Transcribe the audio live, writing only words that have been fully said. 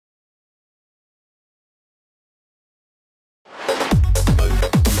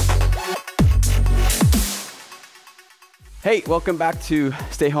Hey, welcome back to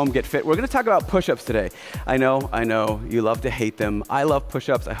Stay Home, Get Fit. We're gonna talk about push-ups today. I know, you love to hate them. I love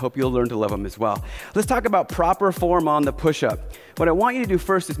push-ups. I hope you'll learn to love them as well. Let's talk about proper form on the push-up. What I want you to do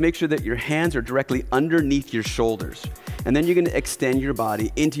first is make sure that your hands are directly underneath your shoulders. And then you're gonna extend your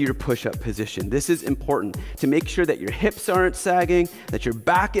body into your push-up position. This is important to make sure that your hips aren't sagging, that your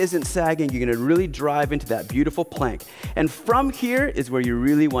back isn't sagging. You're gonna really drive into that beautiful plank. And from here is where you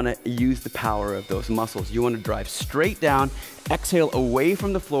really wanna use the power of those muscles. You wanna drive straight down, exhale away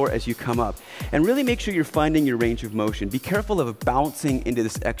from the floor as you come up, and really make sure you're finding your range of motion. Be careful of bouncing into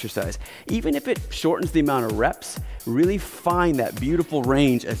this exercise. Even if it shortens the amount of reps, really find that beautiful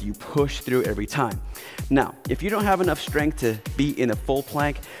range as you push through every time. Now, if you don't have enough strength to be in a full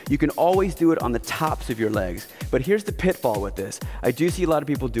plank, you can always do it on the tops of your legs. But here's the pitfall with this. I do see a lot of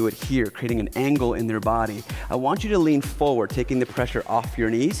people do it here, creating an angle in their body. I want you to lean forward, taking the pressure off your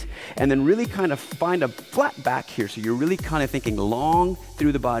knees, and then really kind of find a flat back here. So you're really kind of thinking long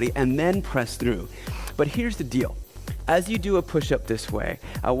through the body and then press through. But here's the deal. As you do a push-up this way,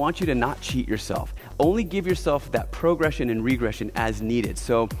 I want you to not cheat yourself. Only give yourself that progression and regression as needed.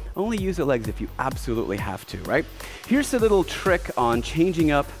 So only use the legs if you absolutely have to, right? Here's a little trick on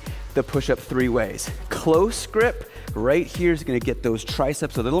changing up the push-up 3 ways. Close grip right here is gonna get those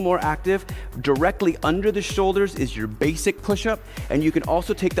triceps a little more active. Directly under the shoulders is your basic push-up, and you can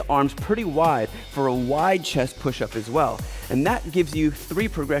also take the arms pretty wide for a wide chest push-up as well. And that gives you 3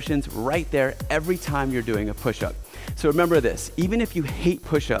 progressions right there every time you're doing a push-up. So remember this, even if you hate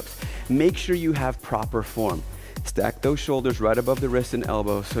push-ups, make sure you have proper form. Stack those shoulders right above the wrists and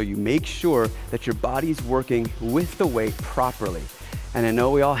elbows so you make sure that your body's working with the weight properly. And I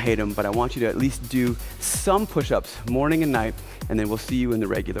know we all hate them, but I want you to at least do some push-ups morning and night, and then we'll see you in the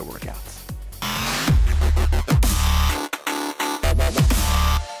regular workouts.